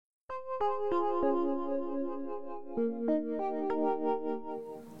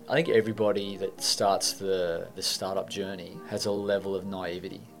I think everybody that starts the startup journey has a level of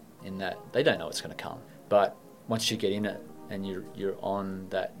naivety in that they don't know what's going to come. But once you get in it and you're on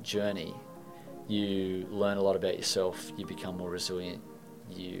that journey, you learn a lot about yourself, you become more resilient,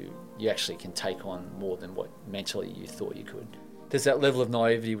 you actually can take on more than what mentally you thought you could. There's that level of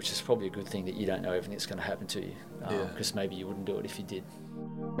naivety, which is probably a good thing, that you don't know everything that's going to happen to you, because maybe you wouldn't do it if you did.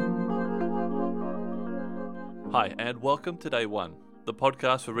 Hi, and welcome to Day One, the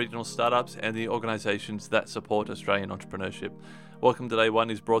podcast for regional startups and the organisations that support Australian entrepreneurship. Welcome to Day One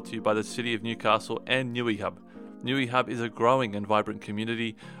is brought to you by the City of Newcastle and Newey Hub. Newey Hub is a growing and vibrant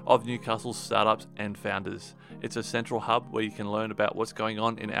community of Newcastle's startups and founders. It's a central hub where you can learn about what's going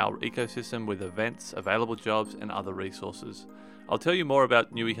on in our ecosystem with events, available jobs and other resources. I'll tell you more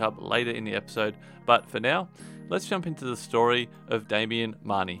about Newey Hub later in the episode, but for now, let's jump into the story of Damien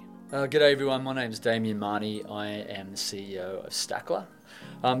Mahoney. G'day everyone, my name is Damien Mahoney. I am the CEO of Stackla.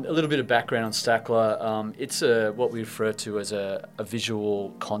 A little bit of background on Stackla. It's what we refer to as a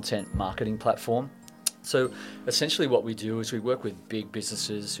visual content marketing platform. So essentially what we do is we work with big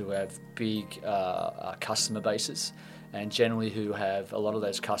businesses who have big customer bases, and generally who have a lot of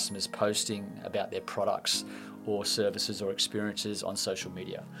those customers posting about their products or services or experiences on social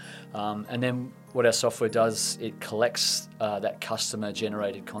media. And then what our software does, it collects that customer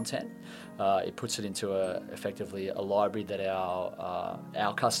generated content. It puts it into effectively a library that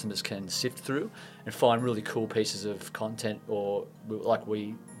our customers can sift through and find really cool pieces of content, or like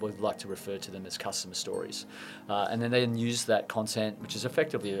we would like to refer to them as customer stories. And then they can use that content, which is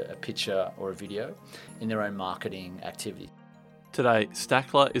effectively a picture or a video, in their own marketing activity. Today,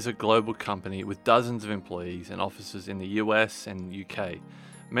 Stackla is a global company with dozens of employees and offices in the US and UK.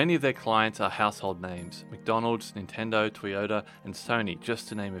 Many of their clients are household names: McDonald's, Nintendo, Toyota, and Sony, just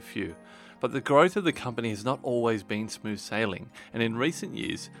to name a few. But the growth of the company has not always been smooth sailing, and in recent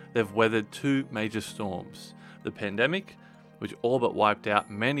years, they've weathered two major storms: the pandemic, which all but wiped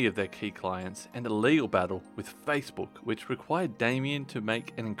out many of their key clients, and a legal battle with Facebook, which required Damien to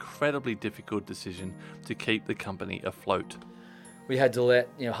make an incredibly difficult decision to keep the company afloat. We had to let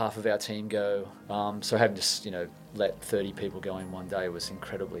half of our team go, so having to let 30 people go in one day was an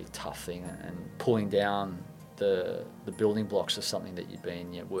incredibly tough thing, and pulling down the building blocks of something that you'd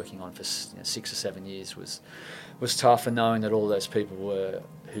been working on for 6 or 7 years was tough, and knowing that all those people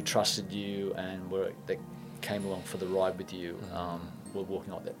who trusted you and that came along for the ride with you were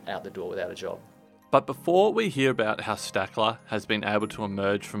walking out the door without a job. But before we hear about how Stackla has been able to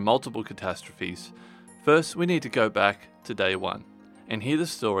emerge from multiple catastrophes, first we need to go back to day one and hear the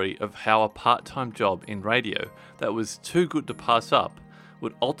story of how a part-time job in radio that was too good to pass up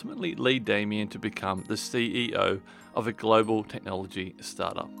would ultimately lead Damien to become the CEO of a global technology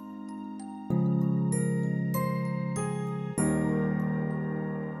startup.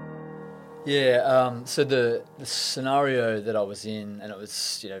 So the scenario that I was in, and it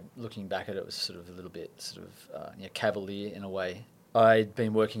was, looking back at it, was sort of a little bit cavalier in a way. I'd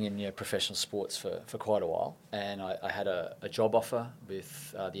been working in professional sports for quite a while, and I had a job offer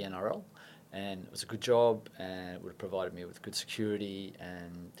with the NRL, and it was a good job, and it would have provided me with good security,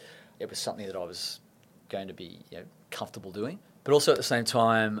 and it was something that I was going to be comfortable doing. But also at the same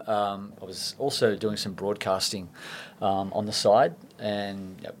time, I was also doing some broadcasting on the side,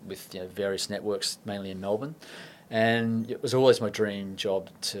 and with various networks, mainly in Melbourne. And it was always my dream job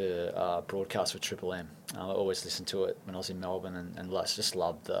to broadcast with Triple M. I always listened to it when I was in Melbourne, and just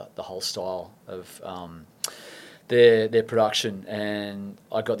loved the whole style of their production. And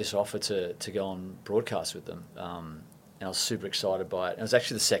I got this offer to go on broadcast with them, and I was super excited by it. And it was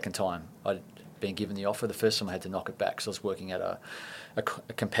actually the second time I'd been given the offer. The first time I had to knock it back because I was working at a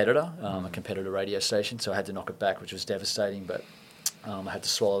competitor, a competitor radio station, so I had to knock it back, which was devastating, but I had to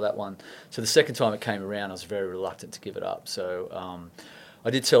swallow that one. So the second time it came around, I was very reluctant to give it up. So I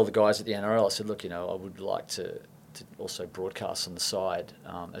did tell the guys at the NRL, I said, look, I would like to also broadcast on the side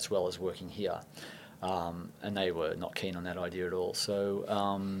as well as working here. And they were not keen on that idea at all. So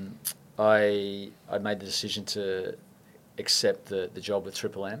I made the decision to accept the job with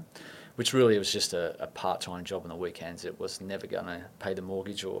Triple M, which really was just a part-time job on the weekends. It was never going to pay the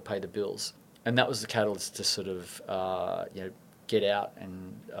mortgage or pay the bills. And that was the catalyst to sort of, get out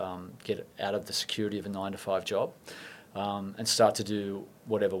and get out of the security of a 9-to-5 job, and start to do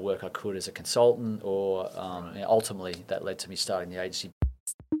whatever work I could as a consultant, or ultimately that led to me starting the agency.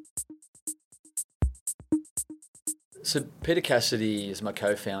 So Peter Cassidy is my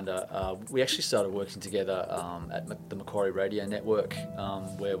co-founder. We actually started working together at the Macquarie Radio Network,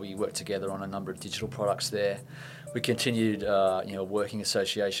 where we worked together on a number of digital products there. We continued, working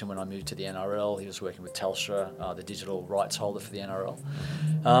association when I moved to the NRL. He was working with Telstra, the digital rights holder for the NRL.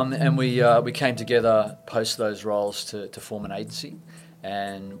 And we came together post those roles to form an agency.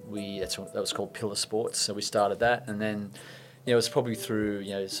 And that was called Pillar Sports. So we started that, and then it was probably through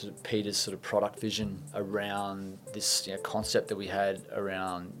sort of Peter's sort of product vision around this concept that we had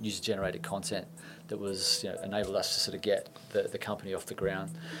around user-generated content that was enabled us to sort of get the company off the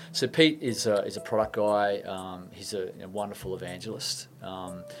ground. So Pete is a product guy. He's a wonderful evangelist,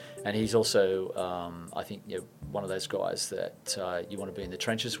 and he's also I think one of those guys that you want to be in the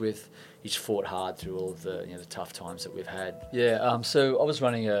trenches with. He's fought hard through all of the the tough times that we've had. So I was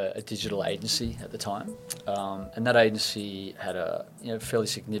running a digital agency at the time, and that agency had a fairly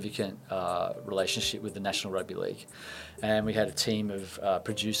significant relationship with the National Rugby League, and we had a team of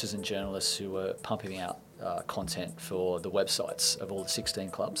producers and journalists who were pumping out content for the websites of all the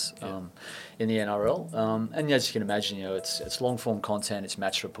 16 clubs in the NRL. And as you can imagine, it's long form content, it's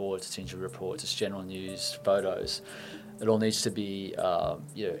match reports, it's injury reports, it's general news, photos. It all needs to be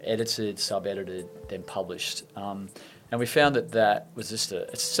edited, sub-edited, then published. And we found that was just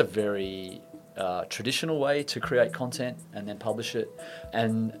a very traditional way to create content and then publish it.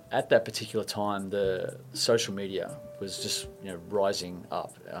 And at that particular time, the social media was just rising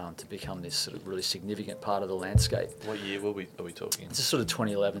up to become this sort of really significant part of the landscape. What year are we talking? It's just sort of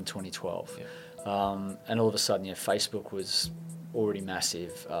 2011, 2012. Yeah. And all of a sudden, Facebook was already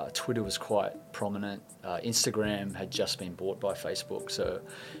massive. Twitter was quite prominent. Instagram had just been bought by Facebook. So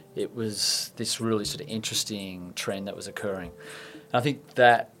it was this really sort of interesting trend that was occurring. And I think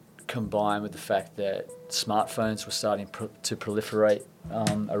that combined with the fact that smartphones were starting to proliferate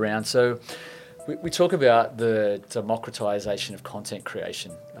around. So we talk about the democratization of content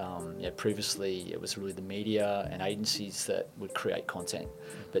creation. Previously, it was really the media and agencies that would create content.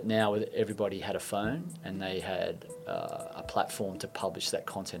 But now everybody had a phone and they had a platform to publish that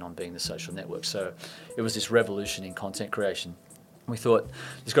content on, being the social network. So it was this revolution in content creation. We thought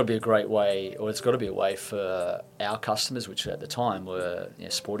there's got to be a great way, or it's got to be a way for our customers, which at the time were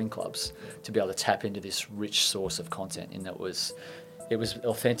sporting clubs, to be able to tap into this rich source of content. In that it was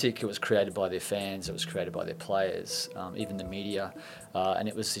authentic, it was created by their fans, it was created by their players, even the media, and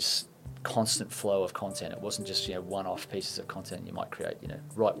it was this constant flow of content. It wasn't just one-off pieces of content you might create.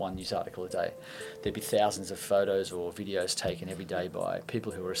 Write one news article a day. There'd be thousands of photos or videos taken every day by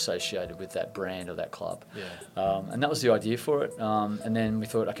people who were associated with that brand or that club. And that was the idea for it. And then we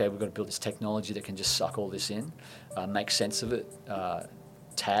thought, okay, we've got to build this technology that can just suck all this in, make sense of it,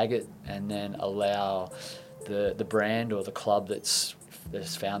 tag it, and then allow the brand or the club that's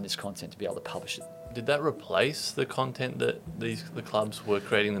found this content to be able to publish it. Did that replace the content that the clubs were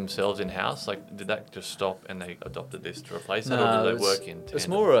creating themselves in-house? Like, did that just stop and they adopted this to replace that, or did they work in tandem? It was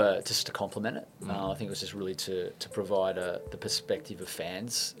more just to complement it. I think it was just really to provide the perspective of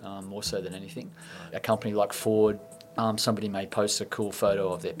fans, more so than anything. Right. A company like Ford, somebody may post a cool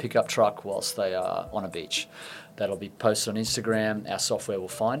photo of their pickup truck whilst they are on a beach. That'll be posted on Instagram. Our software will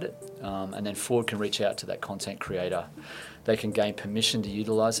find it, and then Ford can reach out to that content creator. They can gain permission to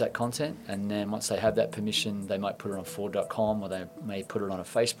utilise that content, and then once they have that permission, they might put it on Ford.com, or they may put it on a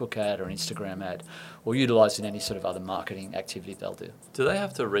Facebook ad or an Instagram ad, or utilise it in any sort of other marketing activity they'll do. Do they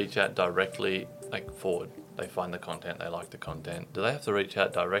have to reach out directly, like Ford? They find the content, they like the content. Do they have to reach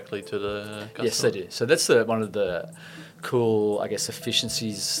out directly to the customer? Yes, they do. So that's one of the cool, I guess,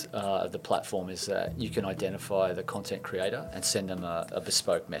 efficiencies of the platform, is that you can identify the content creator and send them a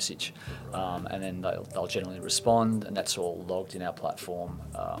bespoke message, and then they'll generally respond, and that's all logged in our platform.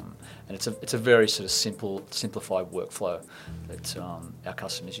 And it's a very sort of simplified workflow that our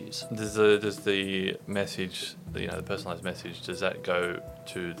customers use. Does the message, the personalized message, does that go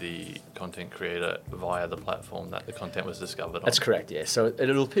to the content creator via the platform that the content was discovered on? That's correct, yeah. So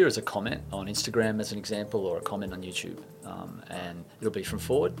it'll appear as a comment on Instagram, as an example, or a comment on YouTube. And it'll be from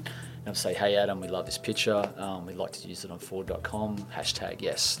Ford. And I'll say, hey Adam, we love this picture. We'd like to use it on Ford.com.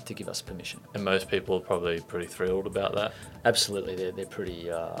 #yes to give us permission. And most people are probably pretty thrilled about that. Absolutely, they're pretty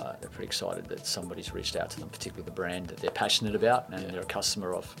excited that somebody's reached out to them, particularly the brand that they're passionate about and they're a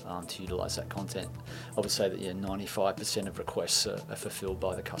customer of, to utilise that content. I would say that 95% of requests are fulfilled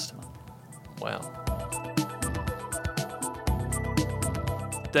by the customer. Wow.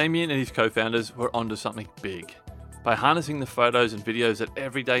 Damien and his co-founders were onto something big. By harnessing the photos and videos that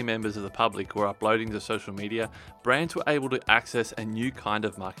everyday members of the public were uploading to social media, brands were able to access a new kind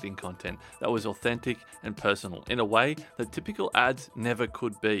of marketing content that was authentic and personal in a way that typical ads never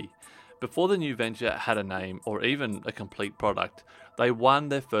could be. Before the new venture had a name or even a complete product, they won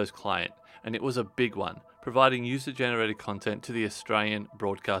their first client, and it was a big one, providing user-generated content to the Australian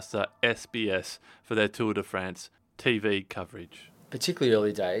broadcaster SBS for their Tour de France. TV coverage? Particularly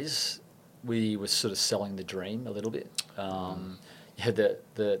early days, we were sort of selling the dream a little bit.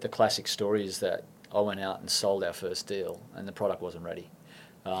 The classic story is that I went out and sold our first deal and the product wasn't ready.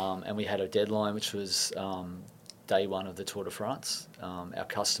 And we had a deadline, which was day one of the Tour de France. Our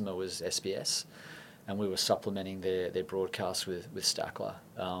customer was SBS, and we were supplementing their broadcast with Stackla.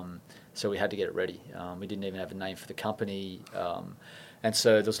 So we had to get it ready. We didn't even have a name for the company. And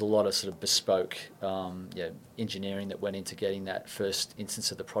so there was a lot of sort of bespoke engineering that went into getting that first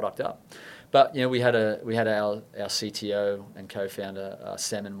instance of the product up. But we had our CTO and co-founder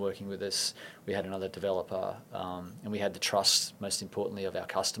Simon working with us. We had another developer, and we had the trust, most importantly, of our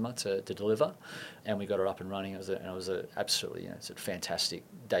customer to deliver. And we got it up and running. It was a absolutely sort of fantastic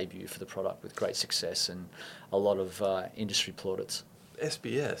debut for the product with great success and a lot of industry plaudits.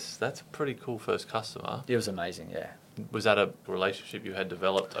 SBS, that's a pretty cool first customer. It was amazing, yeah. Was that a relationship you had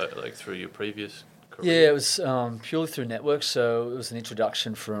developed through your previous career? Yeah, it was purely through networks. So it was an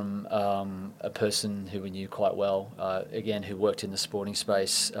introduction from a person who we knew quite well, again, who worked in the sporting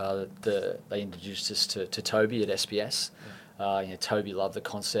space. They introduced us to Toby at SBS. Yeah. Toby loved the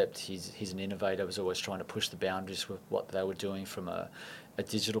concept. He's an innovator, was always trying to push the boundaries with what they were doing from a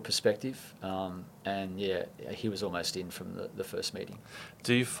digital perspective. And yeah, he was almost in from the first meeting.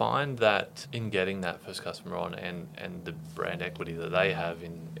 Do you find that in getting that first customer on and the brand equity that they have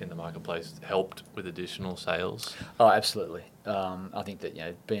in the marketplace helped with additional sales? Oh, absolutely. I think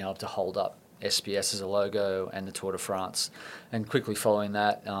that being able to hold up SBS as a logo and the Tour de France, and quickly following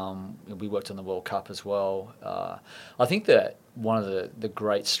that, we worked on the World Cup as well. I think that one of the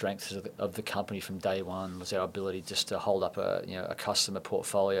great strengths of the company from day one was our ability just to hold up a customer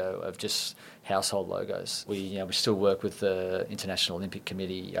portfolio of just household logos. We still work with the International Olympic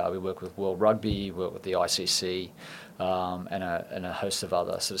Committee. We work with World Rugby, work with the ICC, and a host of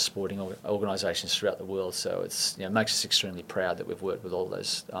other sort of sporting organisations throughout the world. So it's makes us extremely proud that we've worked with all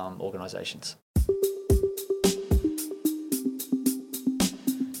those organisations.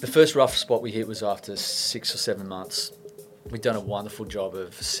 The first rough spot we hit was after 6 or 7 months. We'd done a wonderful job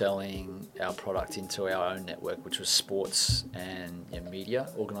of selling our product into our own network, which was sports and media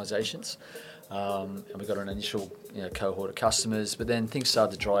organisations. And we got an initial cohort of customers, but then things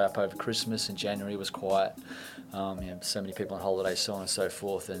started to dry up over Christmas, and January was quiet. So many people on holidays, so on and so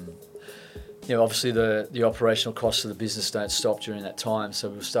forth. And obviously the operational costs of the business don't stop during that time, so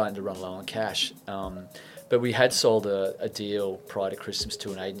we were starting to run low on cash. But we had sold a deal prior to Christmas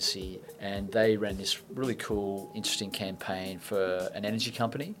to an agency, and they ran this really cool, interesting campaign for an energy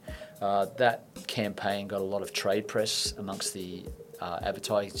company. That campaign got a lot of trade press amongst the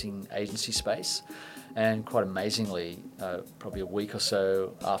advertising agency space. And quite amazingly, probably a week or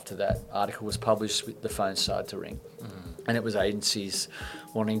so after that article was published, the phone started to ring. And it was agencies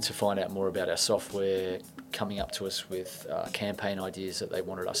wanting to find out more about our software, coming up to us with campaign ideas that they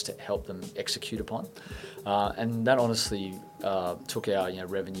wanted us to help them execute upon. And that honestly took our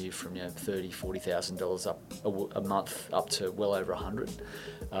revenue from $30,000-$40,000 up a month up to well over 100.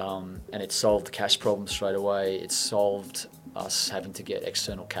 And it solved the cash problem straight away. It solved us having to get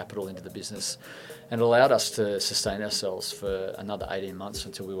external capital into the business, and allowed us to sustain ourselves for another 18 months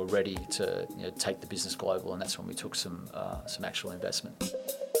until we were ready to take the business global, and that's when we took some actual investment.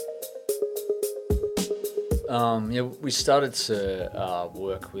 We started to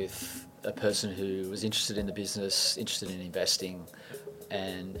work with a person who was interested in the business, interested in investing,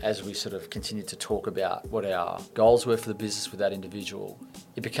 and as we sort of continued to talk about what our goals were for the business with that individual,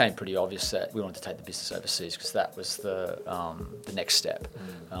 it became pretty obvious that we wanted to take the business overseas, because that was the next step.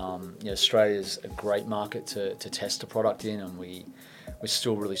 Australia's a great market to test a product in, and we're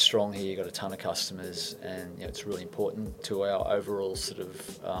still really strong here. Got a ton of customers, and it's really important to our overall sort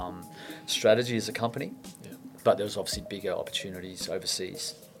of strategy as a company. Yeah. But there was obviously bigger opportunities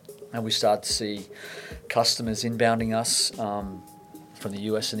overseas, and we started to see customers inbounding us from the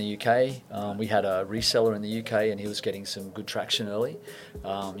US and the UK. We had a reseller in the UK, and he was getting some good traction early.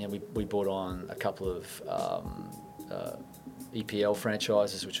 We brought on a couple of EPL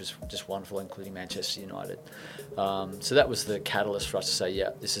franchises, which was just wonderful, including Manchester United. So that was the catalyst for us to say, yeah,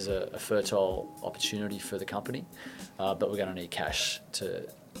 this is a fertile opportunity for the company, but we're going to need cash to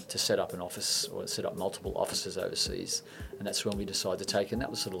set up an office, or set up multiple offices overseas. And that's when we decided to take it. And that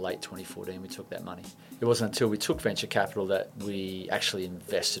was sort of late 2014 we took that money. It wasn't until we took venture capital that we actually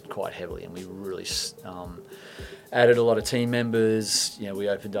invested quite heavily, and we really added a lot of team members. We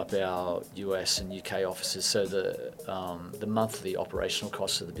opened up our US and UK offices, so the monthly operational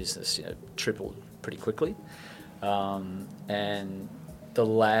costs of the business tripled pretty quickly. And the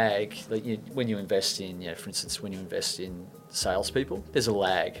lag, when you invest in, for instance, when you invest in salespeople, there's a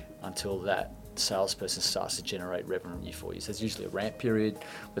lag until that salesperson starts to generate revenue for you. So there's usually a ramp period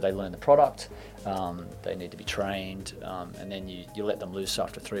where they learn the product, they need to be trained, and then you let them loose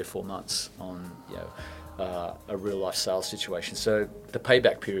after 3 or 4 months on a real life sales situation. So the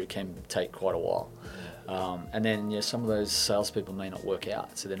payback period can take quite a while. And then some of those salespeople may not work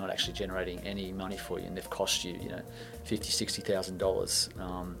out, so they're not actually generating any money for you, and they've cost you, $50,000,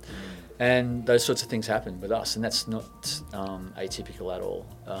 $60,000. And those sorts of things happen with us, and that's not atypical at all.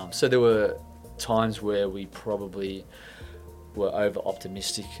 So there were times where we probably were over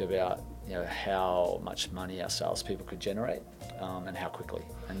optimistic about how much money our salespeople could generate, and how quickly,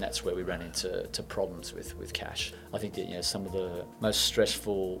 and that's where we ran into problems with cash. I think that some of the most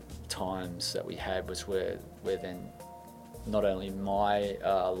stressful times that we had was where then not only my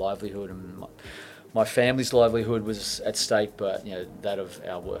livelihood and my family's livelihood was at stake, but that of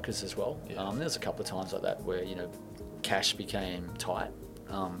our workers as well. There was a couple of times like that where cash became tight,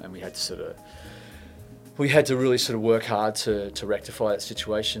 and we had to really sort of work hard to rectify that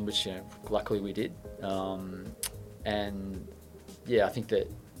situation, which luckily we did. And I think that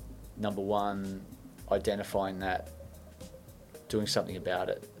number one, identifying that, doing something about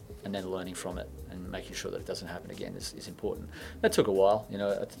it, and then learning from it and making sure that it doesn't happen again is important. That took a while.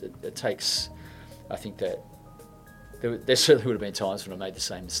 It takes. I think that there certainly would have been times when I made the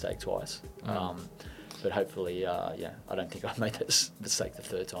same mistake twice. But hopefully, I don't think I made that mistake the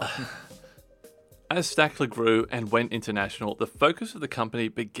third time. As Stackla grew and went international, the focus of the company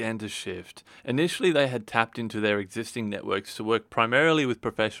began to shift. Initially, they had tapped into their existing networks to work primarily with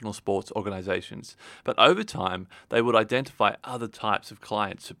professional sports organisations, but over time, they would identify other types of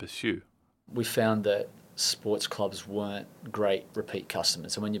clients to pursue. We found that sports clubs weren't great repeat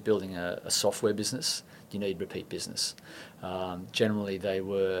customers, and when you're building a software business, you need repeat business. Generally, they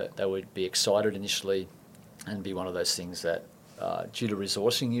would be excited initially and be one of those things that due to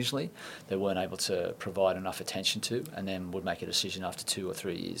resourcing usually, they weren't able to provide enough attention to, and then would make a decision after 2 or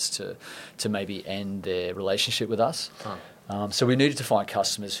 3 years to maybe end their relationship with us. So we needed to find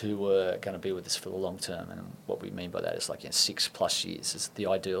customers who were going to be with us for the long term, and what we mean by that is 6+ years is the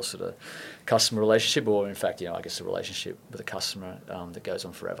ideal sort of customer relationship, or in fact, I guess a relationship with a customer that goes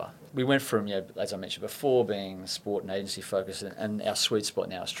on forever. We went from, as I mentioned before, being sport and agency focused, and our sweet spot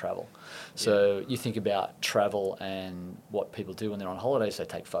now is travel. So you think about travel and what people do when they're on holidays, they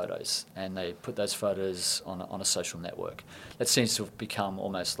take photos and they put those photos on a social network. That seems to have become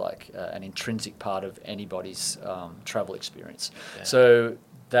almost like an intrinsic part of anybody's travel experience. So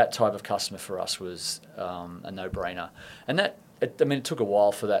that type of customer for us was a no-brainer, and it took a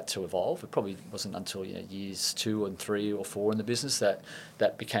while for that to evolve. It probably wasn't until years 2 and 3 or 4 in the business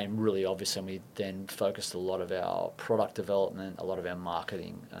that became really obvious, and we then focused a lot of our product development, a lot of our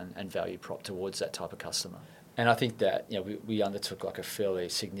marketing and value prop towards that type of customer. And I think that we undertook a fairly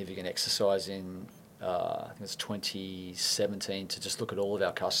significant exercise in I think it was 2017 to just look at all of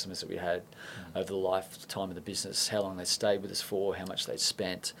our customers that we had over the lifetime of the business, how long they stayed with us for, how much they'd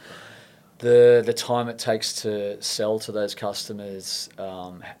spent, the time it takes to sell to those customers,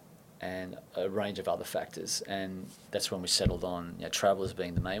 and a range of other factors. And that's when we settled on travel as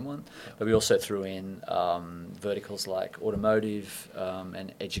being the main one. But we also threw in verticals like automotive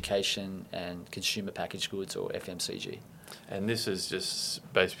and education and consumer packaged goods, or FMCG. And this is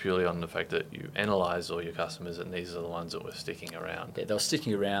just based purely on the fact that you analyse all your customers, and these are the ones that were sticking around. Yeah, they were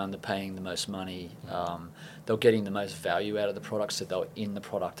sticking around, they're paying the most money, they were getting the most value out of the product, so they were in the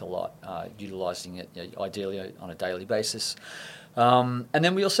product a lot, utilising it ideally on a daily basis. And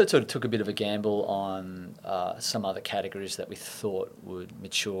then we also sort of took a bit of a gamble on some other categories that we thought would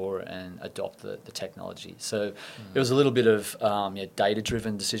mature and adopt the technology. So it was a little bit of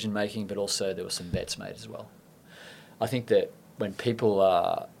data-driven decision making, but also there were some bets made as well. I think that when people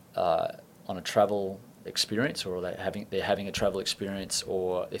are on a travel experience, or they're having a travel experience,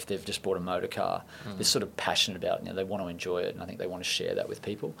 or if they've just bought a motor car, they're sort of passionate about it. They want to enjoy it, and I think they want to share that with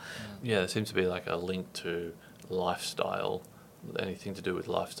people. Yeah, there seems to be a link to lifestyle, anything to do with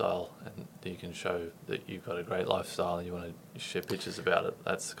lifestyle, and you can show that you've got a great lifestyle and you want to share pictures about it.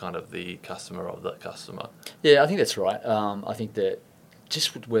 That's kind of the customer of that customer. Yeah, I think that's right. I think that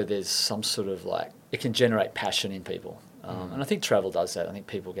just where there's some sort of it can generate passion in people. And I think travel does that. I think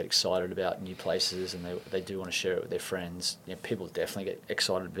people get excited about new places, and they do want to share it with their friends. People definitely get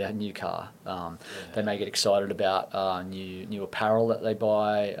excited about a new car. They may get excited about new apparel that they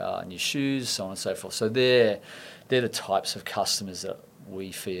buy, new shoes, so on and so forth. So they're the types of customers that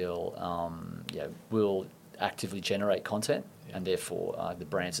we feel will actively generate content, and therefore the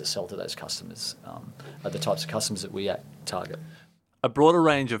brands that sell to those customers are the types of customers that we target. A broader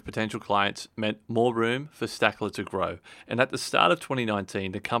range of potential clients meant more room for Stackla to grow, and at the start of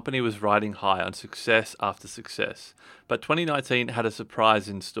 2019, the company was riding high on success after success. But 2019 had a surprise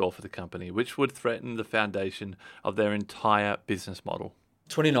in store for the company, which would threaten the foundation of their entire business model.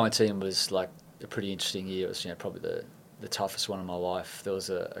 2019 was like a pretty interesting year. It was probably the toughest one of my life. There was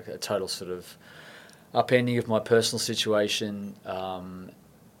a total sort of upending of my personal situation,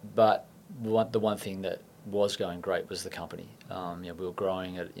 but the one thing that was going great was the company. We were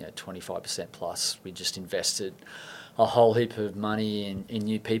growing at 25% plus. We just invested a whole heap of money in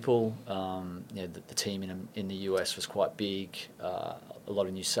new people. The team in the US was quite big. A lot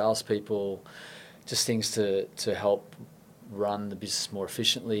of new salespeople, just things to help run the business more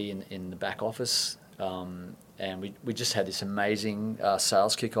efficiently in the back office. And we just had this amazing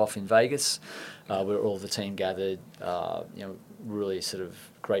sales kickoff in Vegas, where all the team gathered. Really sort of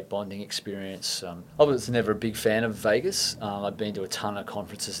great bonding experience. I was never a big fan of Vegas. I'd been to a ton of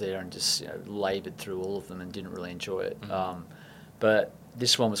conferences there and just laboured through all of them and didn't really enjoy it. But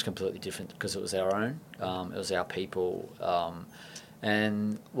this one was completely different because it was our own. It was our people.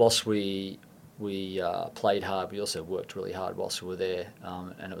 And whilst we played hard, we also worked really hard whilst we were there,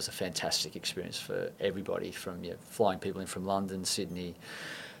 and it was a fantastic experience for everybody, from flying people in from London, Sydney,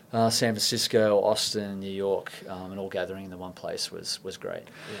 San Francisco, Austin, New York, and all gathering in the one place was great.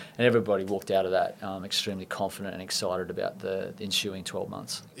 Yeah. And everybody walked out of that extremely confident and excited about the ensuing 12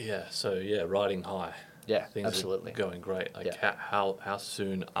 months. Yeah, so riding high. Yeah, things absolutely. Are going great. How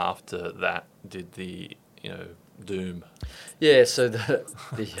soon after that did the doom? Yeah, so the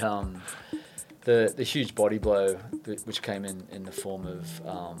huge body blow, which came in the form of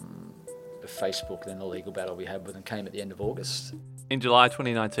Facebook, then the legal battle we had with them, came at the end of August. In July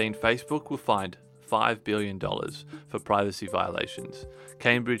 2019, Facebook will fine $5 billion for privacy violations.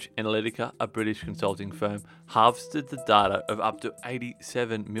 Cambridge Analytica, a British consulting firm, harvested the data of up to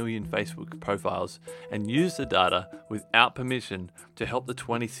 87 million Facebook profiles and used the data without permission to help the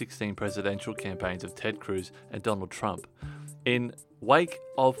 2016 presidential campaigns of Ted Cruz and Donald Trump. In wake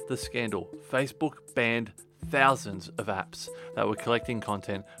of the scandal, Facebook banned thousands of apps that were collecting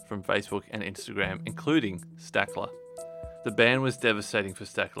content from Facebook and Instagram, including Stackla. The ban was devastating for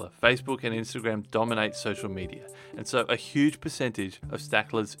Stackla. Facebook and Instagram dominate social media, and so a huge percentage of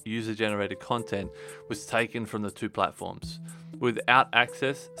Stackla's user-generated content was taken from the two platforms. Without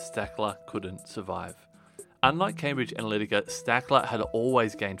access, Stackla couldn't survive. Unlike Cambridge Analytica, Stackla had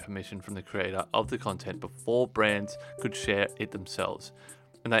always gained permission from the creator of the content before brands could share it themselves,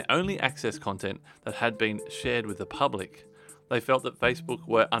 and they only accessed content that had been shared with the public. They felt that Facebook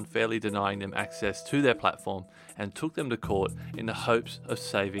were unfairly denying them access to their platform and took them to court in the hopes of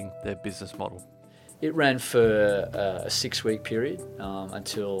saving their business model. It ran for a 6-week period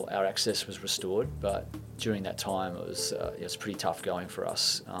until our access was restored, but during that time it was pretty tough going for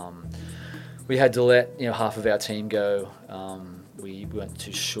us. We had to let half of our team go. We weren't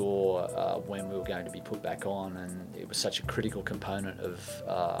too sure when we were going to be put back on, and it was such a critical component of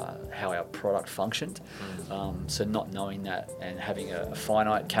how our product functioned. So not knowing that and having a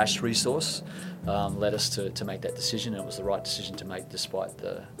finite cash resource led us to make that decision. It was the right decision to make despite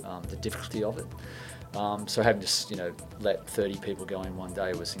the difficulty of it. So having to let 30 people go in one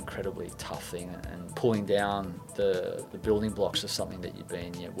day was an incredibly tough thing, and pulling down the building blocks of something that you'd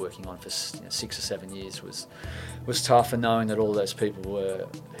been working on for 6 or 7 years was tough. And knowing that all those people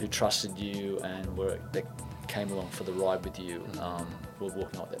who trusted you and that came along for the ride with you were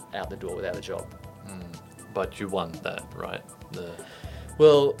walking out the door without a job. But you won that, right?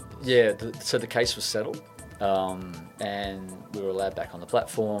 Well, yeah. So the case was settled. And we were allowed back on the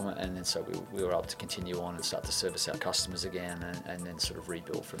platform, and then so we were able to continue on and start to service our customers again, and then sort of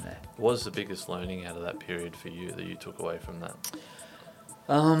rebuild from there. What was the biggest learning out of that period for you that you took away from that?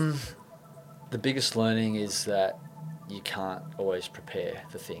 The biggest learning is that you can't always prepare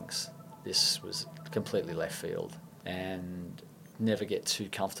for things. This was completely left field, and never get too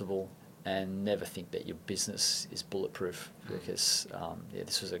comfortable and never think that your business is bulletproof, because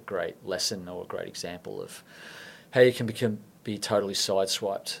this was a great lesson or a great example of how you can be totally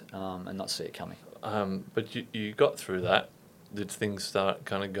sideswiped and not see it coming. But you got through that. Did things start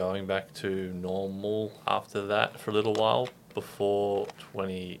kind of going back to normal after that for a little while before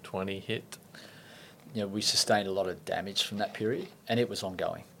 2020 hit? We sustained a lot of damage from that period, and it was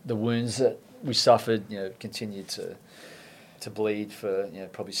ongoing. The wounds that we suffered continued to bleed for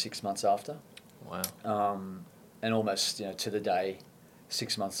probably 6 months after. Wow. And almost to the day,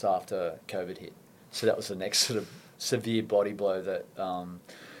 6 months after COVID hit. So that was the next sort of severe body blow that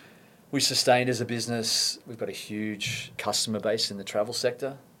we sustained as a business. We've got a huge customer base in the travel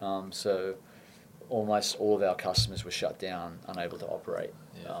sector. So almost all of our customers were shut down, unable to operate.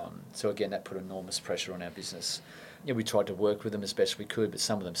 Yeah. So again, that put enormous pressure on our business. We tried to work with them as best we could, but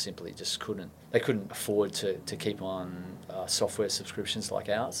some of them simply just couldn't. They couldn't afford to keep on software subscriptions like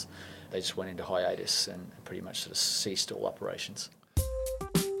ours. They just went into hiatus and pretty much sort of ceased all operations.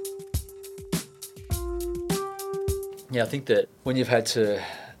 Yeah, I think that when you've had to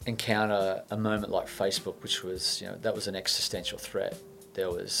encounter a moment like Facebook, which was, that was an existential threat. There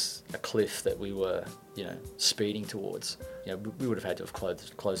was a cliff that we were, speeding towards. We would have had to have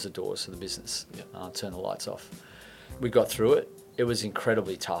closed the doors to the business, turn the lights off. We got through it. It was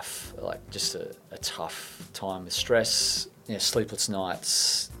incredibly tough, like just a tough time with stress, sleepless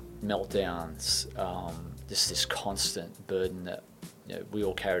nights, meltdowns, just this constant burden that we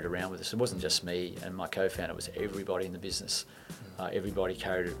all carried around with us. It wasn't just me and my co-founder, it was everybody in the business. Everybody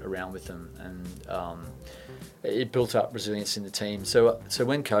carried it around with them, and it built up resilience in the team. So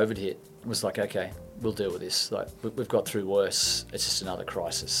when COVID hit, it was like, okay, we'll deal with this. Like we've got through worse. It's just another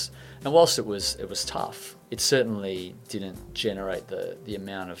crisis. And whilst it was tough, it certainly didn't generate the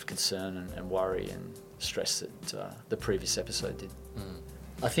amount of concern and worry and stress that the previous episode did.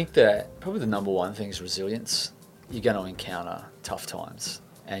 I think that probably the number one thing is resilience. You're going to encounter tough times,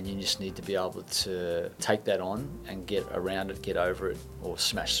 and you just need to be able to take that on and get around it, get over it, or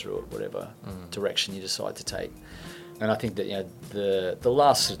smash through it, whatever direction you decide to take. And I think that the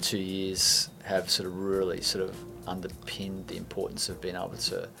last sort of 2 years have sort of really sort of underpinned the importance of being able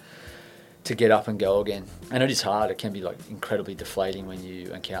to get up and go again. And it is hard. It can be like incredibly deflating when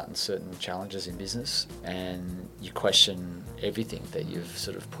you encounter certain challenges in business and you question everything that you've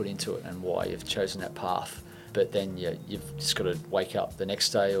sort of put into it and why you've chosen that path. But then you've just got to wake up the next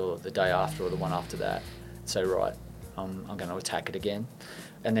day or the day after or the one after that and say, right, I'm going to attack it again.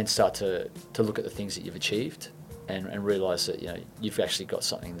 And then start to look at the things that you've achieved and realise that you've actually got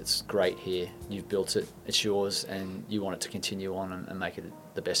something that's great here. You've built it, it's yours, and you want it to continue on and make it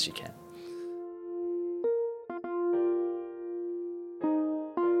the best you can.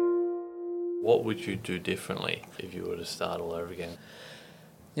 What would you do differently if you were to start all over again?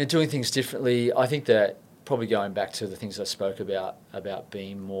 Doing things differently, I think that probably going back to the things I spoke about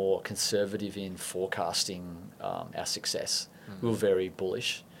being more conservative in forecasting our success. We were very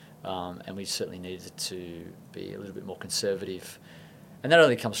bullish, and we certainly needed to be a little bit more conservative. And that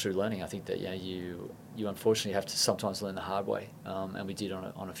only comes through learning. I think that you unfortunately have to sometimes learn the hard way, and we did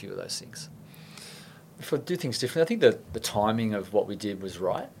on a few of those things. If I do things differently, I think that the timing of what we did was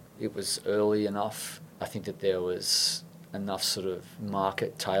right. It was early enough. I think that there was enough sort of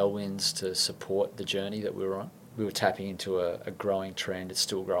market tailwinds to support the journey that we were on. We were tapping into a growing trend. It's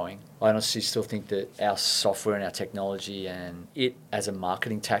still growing. I honestly still think that our software and our technology and it as a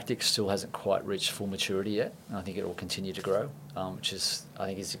marketing tactic still hasn't quite reached full maturity yet. And I think it will continue to grow, which I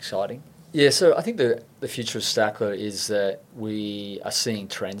think is exciting. Yeah, so I think the future of Stackla is that we are seeing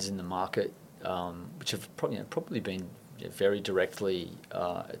trends in the market which have probably been very directly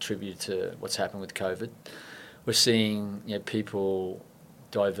attributed to what's happened with COVID. We're seeing people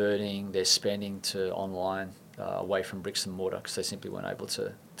diverting their spending to online away from bricks and mortar because they simply weren't able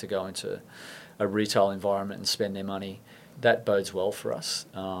to go into a retail environment and spend their money. That bodes well for us.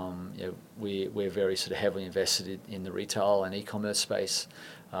 We're very sort of heavily invested in the retail and e-commerce space,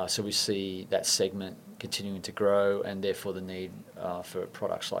 so we see that segment continuing to grow and therefore the need for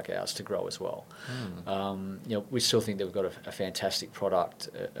products like ours to grow as well. We still think that we've got a fantastic product,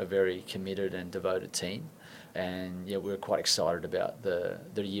 a very committed and devoted team. And we're quite excited about the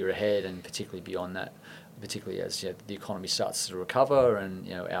year ahead and particularly beyond that, particularly as the economy starts to recover and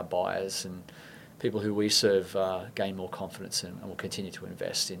our buyers and people who we serve gain more confidence and will continue to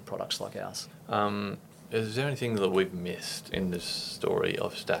invest in products like ours. Is there anything that we've missed in this story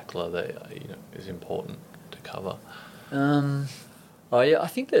of Stackla that is important to cover? I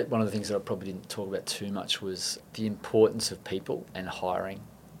think that one of the things that I probably didn't talk about too much was the importance of people and hiring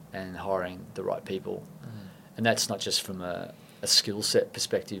the right people. And that's not just from a skill set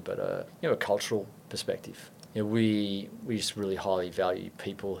perspective, but a cultural perspective. We just really highly value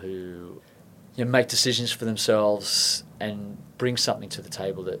people who make decisions for themselves and bring something to the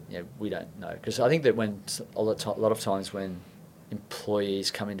table that we don't know. Because I think that when a lot of times when employees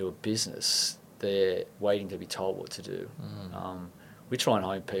come into a business, they're waiting to be told what to do. We try and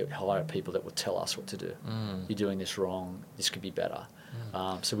hire people that will tell us what to do. You're doing this wrong. This could be better.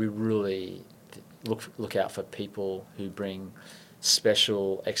 So we really look out for people who bring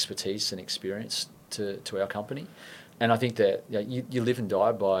special expertise and experience to our company. And I think that you live and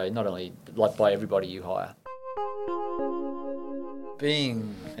die by not only by everybody you hire.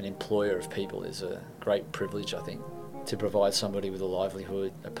 Being an employer of people is a great privilege, I think. to provide somebody with a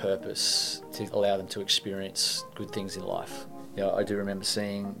livelihood, a purpose, to allow them to experience good things in life. I do remember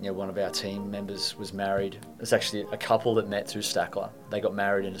seeing, one of our team members was married. It's actually a couple that met through Stackla. They got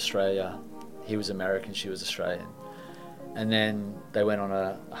married in Australia. He was American, she was Australian. And then they went on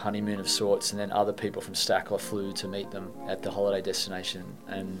a honeymoon of sorts, and then other people from Stackla flew to meet them at the holiday destination.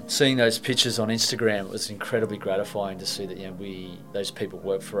 And seeing those pictures on Instagram, it was incredibly gratifying to see that those people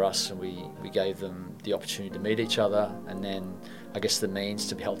worked for us, and we gave them the opportunity to meet each other, and then I guess the means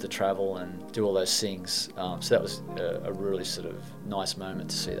to be able to travel and do all those things. So that was a really sort of nice moment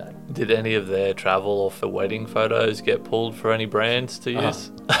to see that. Did any of their travel or for wedding photos get pulled for any brands to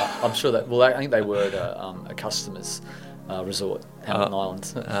use? I'm sure that. Well, I think they were at a customer's resort, Hamilton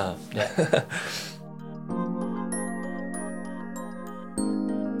Island. Yeah.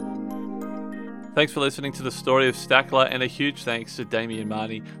 Thanks for listening to the story of Stackla, and a huge thanks to Damien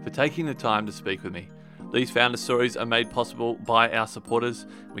Mahoney for taking the time to speak with me. These founder stories are made possible by our supporters.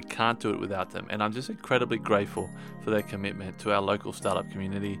 We can't do it without them, and I'm just incredibly grateful for their commitment to our local startup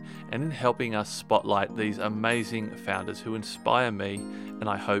community and in helping us spotlight these amazing founders who inspire me, and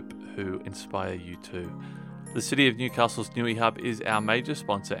I hope who inspire you too. The City of Newcastle's Newey Hub is our major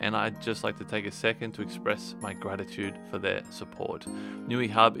sponsor, and I'd just like to take a second to express my gratitude for their support. Newey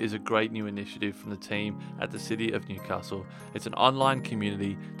Hub is a great new initiative from the team at the City of Newcastle. It's an online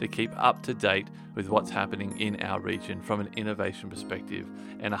community to keep up to date with what's happening in our region from an innovation perspective,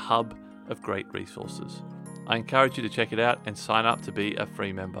 and a hub of great resources. I encourage you to check it out and sign up to be a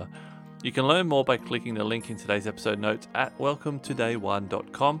free member. You can learn more by clicking the link in today's episode notes at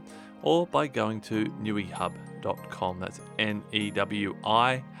welcometodayone.com, or by going to neweyhub.com. That's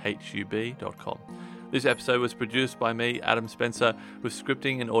NEWIHUB.com. This episode was produced by me, Adam Spencer, with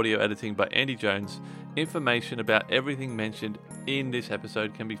scripting and audio editing by Andy Jones. Information about everything mentioned in this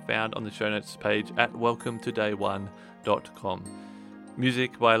episode can be found on the show notes page at welcometodayone.com.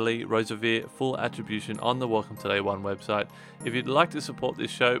 Music by Lee Rosevier, full attribution on the Welcome to Day One website. If you'd like to support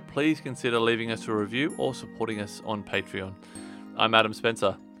this show, please consider leaving us a review or supporting us on Patreon. I'm Adam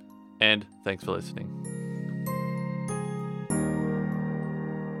Spencer, and thanks for listening.